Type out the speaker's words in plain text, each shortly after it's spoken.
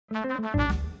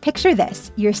Picture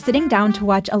this. You're sitting down to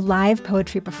watch a live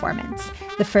poetry performance.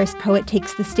 The first poet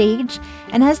takes the stage,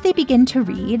 and as they begin to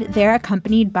read, they're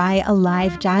accompanied by a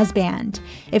live jazz band.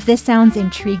 If this sounds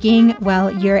intriguing,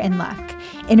 well, you're in luck.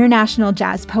 International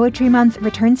Jazz Poetry Month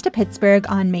returns to Pittsburgh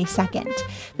on May 2nd.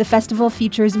 The festival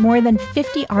features more than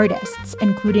 50 artists,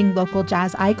 including local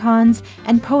jazz icons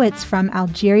and poets from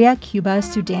Algeria, Cuba,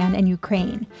 Sudan, and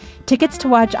Ukraine. Tickets to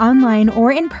watch online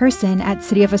or in person at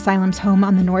City of Asylum's home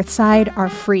on the north side are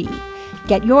free.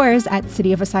 Get yours at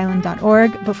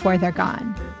cityofasylum.org before they're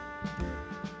gone.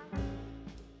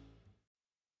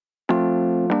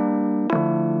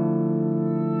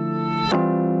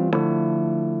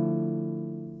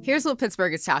 Here's what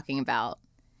Pittsburgh is talking about.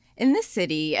 In this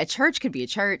city, a church could be a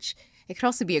church. It could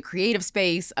also be a creative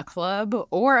space, a club,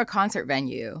 or a concert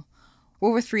venue.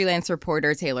 We're with freelance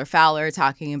reporter Taylor Fowler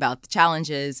talking about the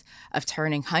challenges of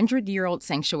turning 100-year-old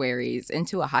sanctuaries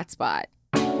into a hotspot.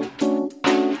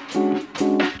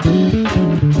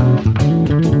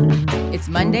 It's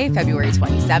Monday, February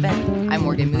 27th. I'm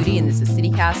Morgan Moody, and this is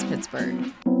CityCast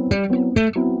Pittsburgh.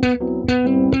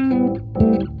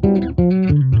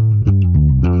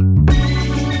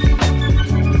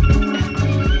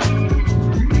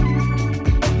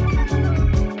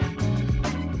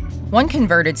 One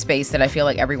converted space that I feel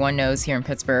like everyone knows here in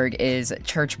Pittsburgh is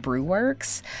Church Brew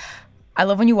Works. I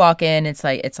love when you walk in, it's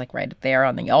like right there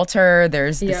on the altar.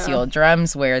 There's the steel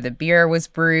drums where the beer was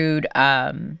brewed,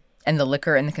 and the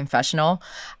liquor in the confessional.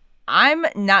 I'm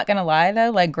not going to lie,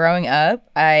 though, like growing up,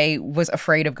 I was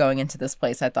afraid of going into this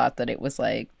place. I thought that it was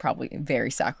like probably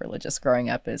very sacrilegious growing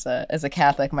up as a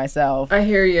Catholic myself. I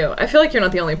hear you. I feel like you're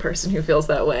not the only person who feels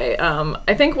that way.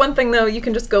 I think one thing, though, you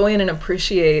can just go in and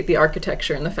appreciate the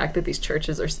architecture and the fact that these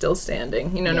churches are still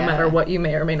standing, no matter what you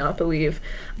may or may not believe.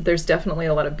 There's definitely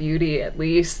a lot of beauty, at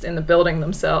least in the buildings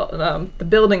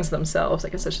themselves, I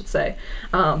guess I should say.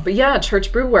 But yeah,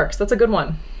 Church Brew Works, that's a good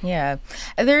one. Yeah.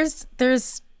 There's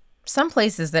some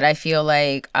places that I feel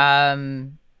like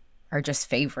are just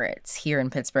favorites here in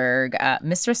Pittsburgh.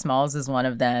 Mr. Smalls is one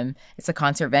of them. It's a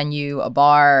concert venue, a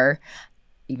bar,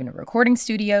 even a recording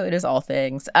studio. It is all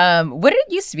things. What did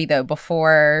it used to be, though,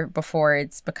 before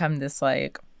it's become this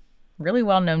like really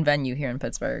well-known venue here in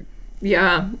Pittsburgh?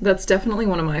 Yeah, that's definitely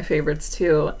one of my favorites,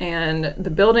 too. And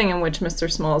the building in which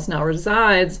Mr. Smalls now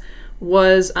resides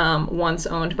was once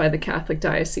owned by the Catholic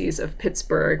Diocese of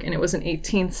Pittsburgh, and it was an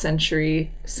 18th century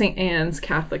St. Anne's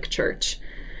Catholic Church.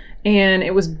 And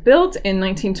it was built in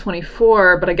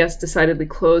 1924, but I guess decidedly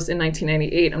closed in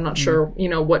 1998. I'm not sure,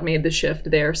 what made the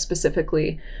shift there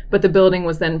specifically. But the building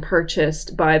was then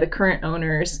purchased by the current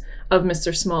owners of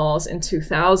Mr. Smalls in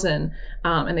 2000,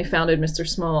 and they founded Mr.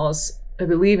 Smalls, I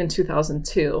believe, in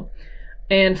 2002.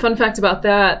 And fun fact about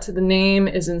that, the name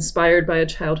is inspired by a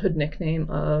childhood nickname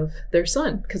of their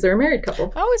son, because they're a married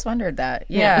couple. I always wondered that.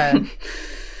 Yeah.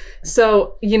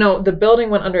 So, the building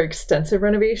went under extensive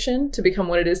renovation to become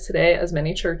what it is today, as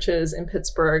many churches in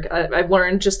Pittsburgh, I've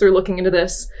learned just through looking into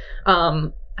this,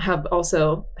 have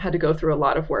also had to go through a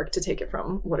lot of work to take it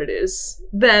from what it is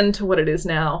then to what it is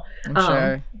now. I'm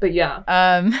sure. But yeah.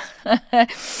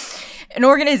 An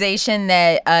organization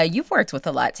that you've worked with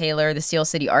a lot, Taylor, the Steel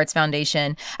City Arts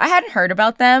Foundation. I hadn't heard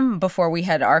about them before we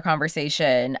had our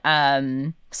conversation.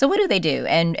 So what do they do,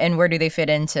 and where do they fit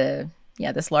into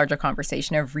this larger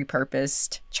conversation of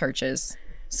repurposed churches?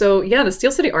 So the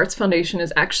Steel City Arts Foundation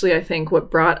is actually, I think,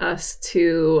 what brought us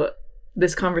to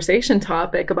this conversation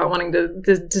topic about wanting to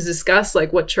discuss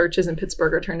like what churches in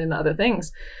Pittsburgh are turned into other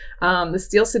things. The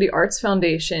Steel City Arts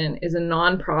Foundation is a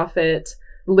nonprofit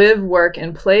live, work,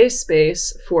 and play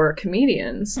space for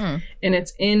comedians. And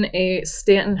it's in a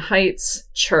Stanton Heights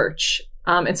church.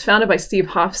 It's founded by Steve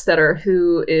Hofstetter,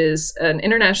 who is an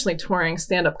internationally touring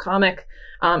stand-up comic.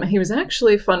 He was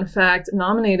actually, fun fact,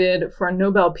 nominated for a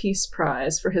Nobel Peace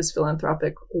Prize for his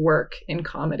philanthropic work in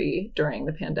comedy during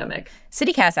the pandemic.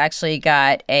 CityCast actually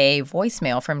got a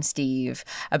voicemail from Steve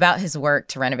about his work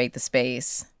to renovate the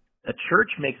space. A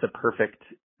church makes a perfect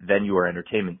venue or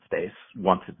entertainment space,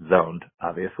 once it's zoned,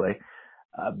 obviously,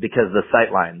 because the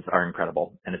sight lines are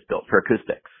incredible and it's built for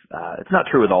acoustics. It's not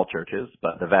true with all churches,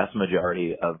 but the vast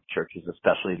majority of churches,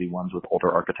 especially the ones with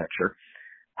older architecture,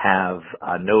 have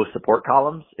no support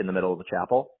columns in the middle of the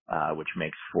chapel, which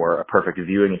makes for a perfect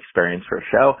viewing experience for a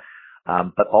show,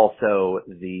 but also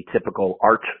the typical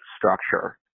arch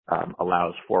structure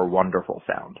allows for wonderful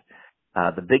sound.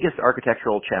 The biggest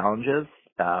architectural challenges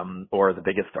or the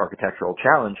biggest architectural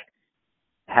challenge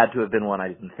had to have been one I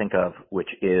didn't think of, which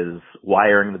is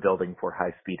wiring the building for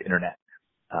high-speed internet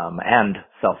and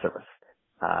cell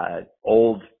service.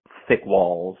 Old, thick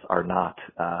walls are not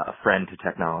a friend to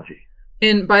technology.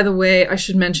 And by the way, I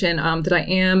should mention that I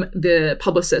am the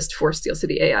publicist for Steel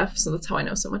City AF, so that's how I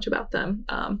know so much about them.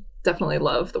 Definitely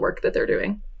love the work that they're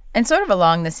doing. And sort of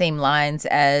along the same lines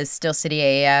as Steel City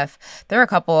AF, there are a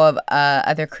couple of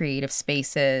other creative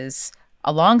spaces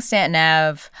along Stanton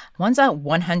Ave. One's a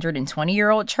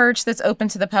 120-year-old church that's open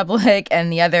to the public,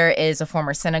 and the other is a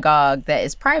former synagogue that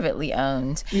is privately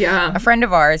owned. Yeah. A friend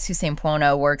of ours, Hussein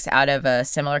Puono, works out of a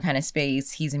similar kind of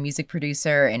space. He's a music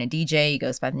producer and a DJ. He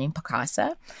goes by the name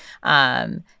Picasa.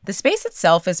 The space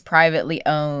itself is privately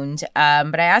owned,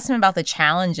 but I asked him about the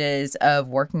challenges of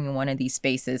working in one of these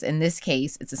spaces. In this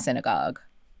case, it's a synagogue.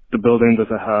 The building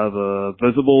doesn't have a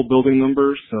visible building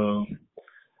number, so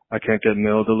I can't get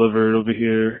mail delivered over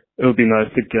here. It would be nice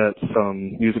to get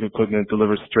some music equipment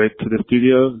delivered straight to the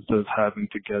studio instead of having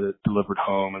to get it delivered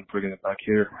home and bringing it back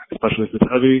here, especially if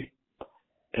it's heavy.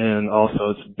 And also,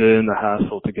 it's been a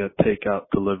hassle to get takeout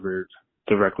delivered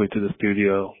directly to the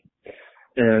studio.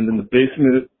 And in the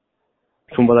basement,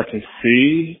 from what I can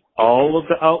see, all of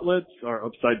the outlets are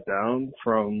upside down,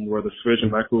 from where the fridge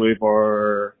and microwave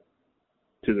are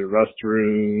to the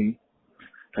restroom.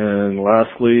 And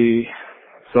lastly,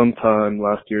 sometime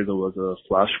last year there was a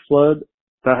flash flood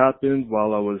that happened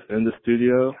while I was in the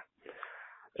studio.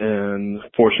 And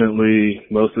fortunately,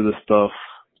 most of the stuff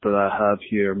that I have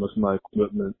here, most of my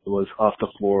equipment was off the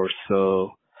floor,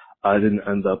 so I didn't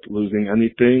end up losing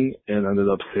anything and ended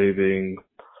up saving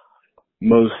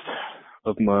most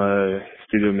of my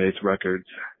studio mates' records.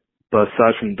 But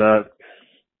aside from that,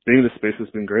 being in the space has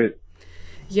been great.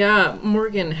 Yeah,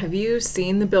 Morgan, have you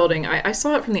seen the building? I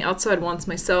saw it from the outside once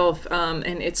myself, and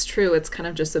it's true. It's kind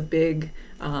of just a big,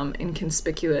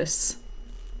 inconspicuous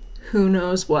who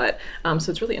knows what.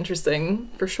 So it's really interesting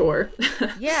for sure.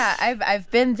 Yeah, I've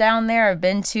been down there. I've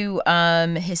been to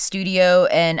his studio,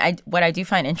 and what I do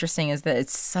find interesting is that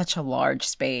it's such a large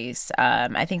space.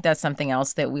 I think that's something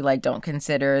else that we don't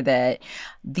consider, that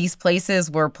these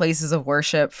places were places of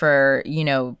worship for,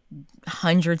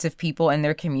 hundreds of people in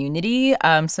their community.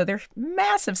 So they're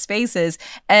massive spaces.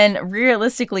 And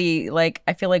realistically,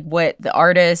 I feel like what the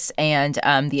artists and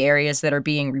the areas that are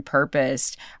being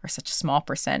repurposed are such a small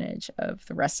percentage of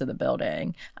the rest of the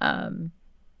building.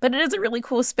 But it is a really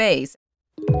cool space.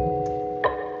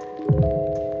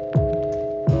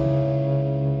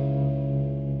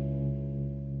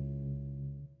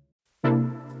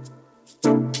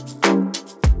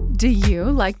 Do you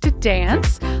like to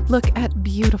dance? Look at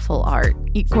beautiful art,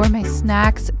 eat gourmet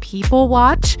snacks, people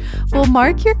watch? Well,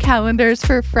 mark your calendars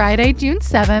for Friday, June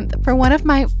 7th for one of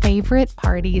my favorite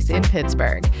parties in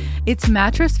Pittsburgh. It's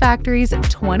Mattress Factory's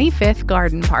 25th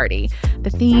garden party. The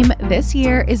theme this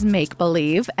year is Make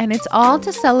Believe, and it's all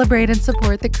to celebrate and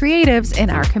support the creatives in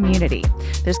our community.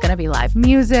 There's going to be live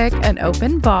music, an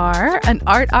open bar, an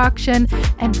art auction,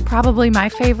 and probably my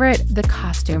favorite, the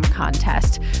costume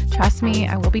contest. Trust me,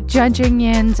 I will be judging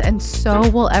yins, and so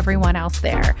will everyone else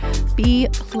there. Be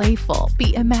playful,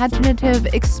 be imaginative,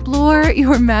 explore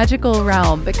your magical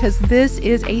realm, because this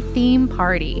is a theme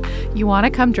party. You want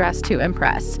to come dressed to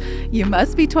impress. You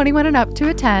must be 21 and up to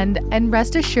attend, and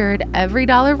rest assured, every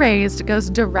dollar raised goes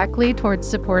directly towards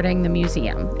supporting the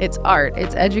museum, its art,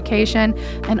 its education,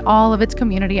 and all of its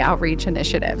community outreach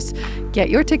initiatives. Get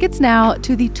your tickets now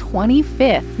to the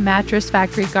 25th Mattress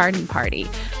Factory Garden Party.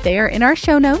 They are in our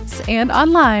show notes and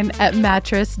online at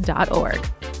mattress.org.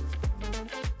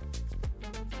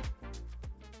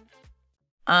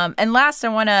 And last, I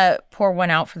want to pour one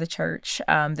out for the church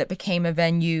that became a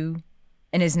venue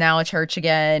and is now a church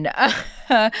again.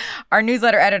 Our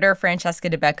newsletter editor, Francesca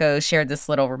DeBecco, shared this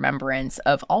little remembrance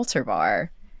of Altar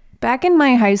Bar. Back in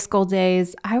my high school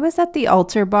days, I was at the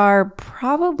Altar Bar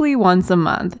probably once a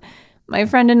month. My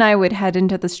friend and I would head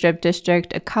into the Strip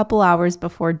District a couple hours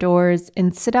before doors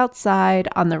and sit outside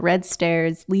on the red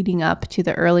stairs leading up to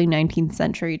the early 19th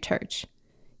century church.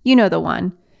 You know the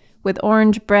one, with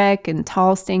orange brick and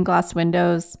tall stained glass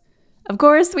windows. Of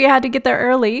course, we had to get there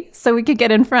early so we could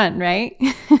get in front, right?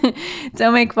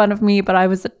 Don't make fun of me, but I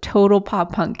was a total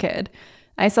pop punk kid.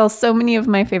 I saw so many of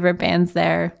my favorite bands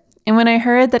there. And when I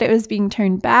heard that it was being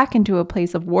turned back into a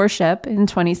place of worship in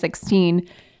 2016,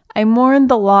 I mourned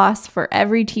the loss for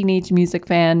every teenage music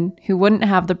fan who wouldn't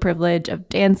have the privilege of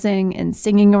dancing and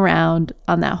singing around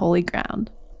on that holy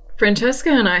ground. Francesca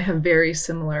and I have very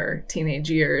similar teenage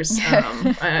years.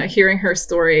 Hearing her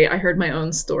story, I heard my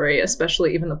own story,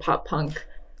 especially even the pop punk.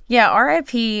 Yeah,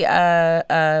 RIP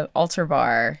Altar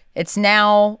Bar. It's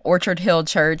now Orchard Hill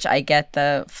Church. I get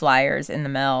the flyers in the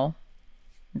mail.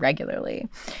 regularly.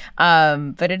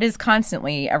 But it is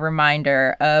constantly a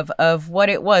reminder of what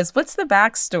it was. What's the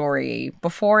backstory?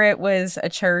 Before it was a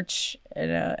church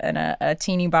and a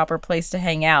teeny bopper place to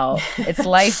hang out. It's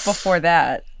life before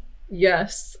that.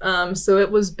 Yes. So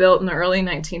it was built in the early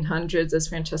 1900s, as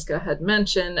Francesca had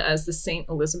mentioned, as the St.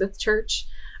 Elizabeth Church.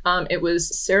 It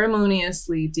was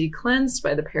ceremoniously decleansed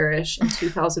by the parish in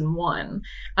 2001.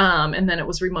 And then it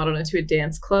was remodeled into a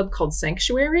dance club called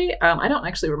Sanctuary. I don't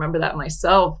actually remember that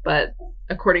myself, but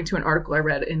according to an article I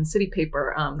read in City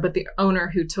Paper, but the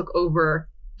owner who took over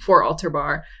for Altar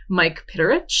Bar, Mike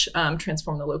Pitterich,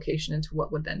 transformed the location into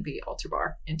what would then be Altar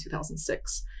Bar in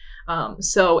 2006.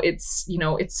 So it's,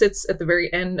 it sits at the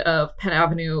very end of Penn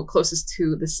Avenue, closest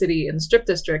to the city in the Strip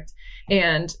District.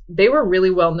 And they were really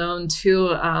well known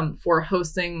too, for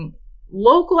hosting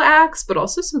local acts, but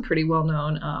also some pretty well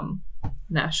known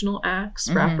national acts,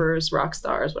 rappers, rock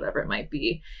stars, whatever it might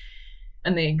be.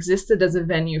 And they existed as a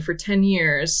venue for 10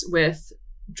 years with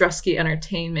Drusky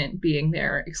Entertainment being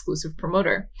their exclusive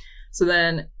promoter. So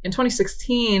then in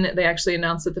 2016, they actually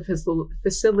announced that the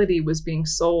facility was being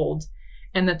sold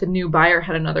and that the new buyer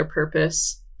had another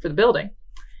purpose for the building.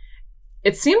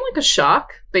 It seemed like a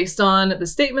shock based on the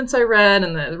statements I read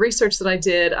and the research that I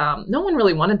did. No one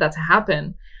really wanted that to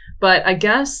happen. But I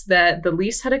guess that the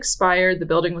lease had expired, the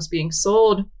building was being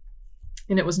sold,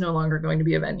 and it was no longer going to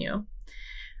be a venue.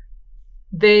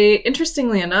 They,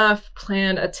 interestingly enough,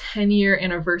 planned a 10-year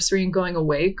anniversary and going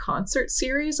away concert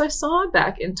series I saw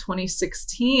back in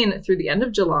 2016 through the end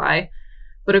of July.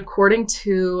 But according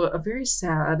to a very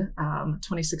sad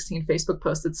 2016 Facebook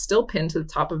post that's still pinned to the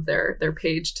top of their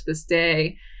page to this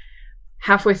day,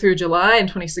 halfway through July in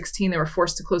 2016, they were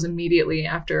forced to close immediately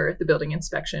after the building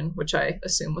inspection, which I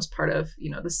assume was part of,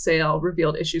 the sale,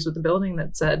 revealed issues with the building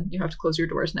that said you have to close your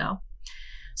doors now.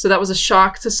 So that was a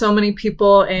shock to so many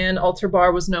people, and Altar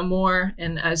Bar was no more.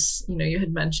 And as you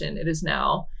had mentioned, it is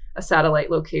now a satellite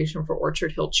location for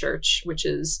Orchard Hill Church, which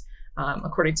is,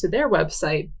 according to their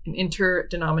website, an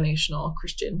interdenominational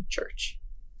Christian church.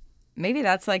 Maybe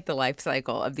that's like the life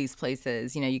cycle of these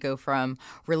places. You go from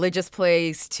religious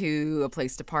place to a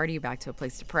place to party, back to a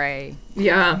place to pray.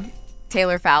 Yeah.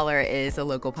 Taylor Fowler is a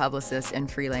local publicist and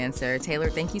freelancer. Taylor,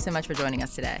 thank you so much for joining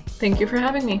us today. Thank you for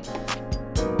having me.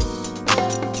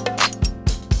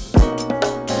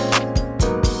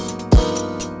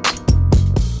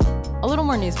 A little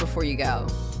more news before you go.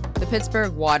 The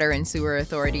Pittsburgh Water and Sewer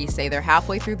Authority say they're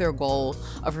halfway through their goal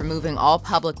of removing all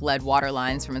public lead water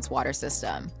lines from its water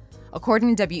system.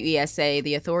 According to WESA,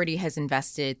 the authority has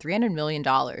invested $300 million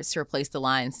to replace the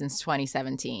lines since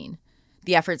 2017.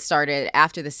 The effort started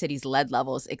after the city's lead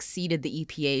levels exceeded the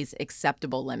EPA's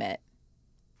acceptable limit.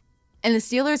 And the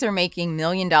Steelers are making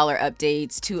million-dollar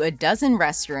updates to a dozen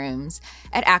restrooms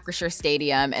at Acrisure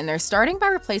Stadium, and they're starting by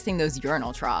replacing those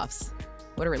urinal troughs.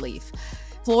 What a relief.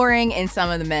 Flooring in some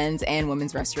of the men's and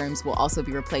women's restrooms will also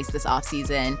be replaced this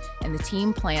offseason, and the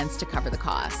team plans to cover the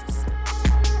costs.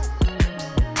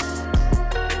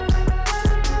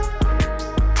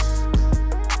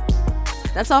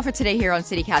 That's all for today here on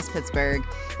CityCast Pittsburgh.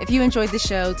 If you enjoyed the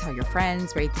show, tell your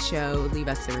friends, rate the show, leave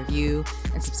us a review,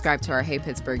 and subscribe to our Hey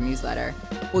Pittsburgh newsletter.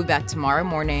 We'll be back tomorrow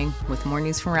morning with more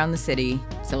news from around the city,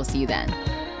 so we'll see you then.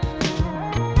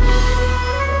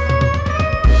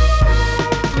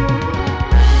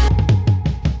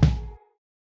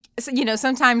 So,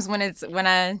 sometimes when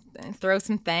I throw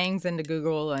some things into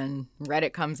Google and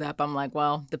Reddit comes up, I'm like,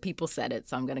 well, the people said it,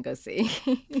 so I'm going to go see.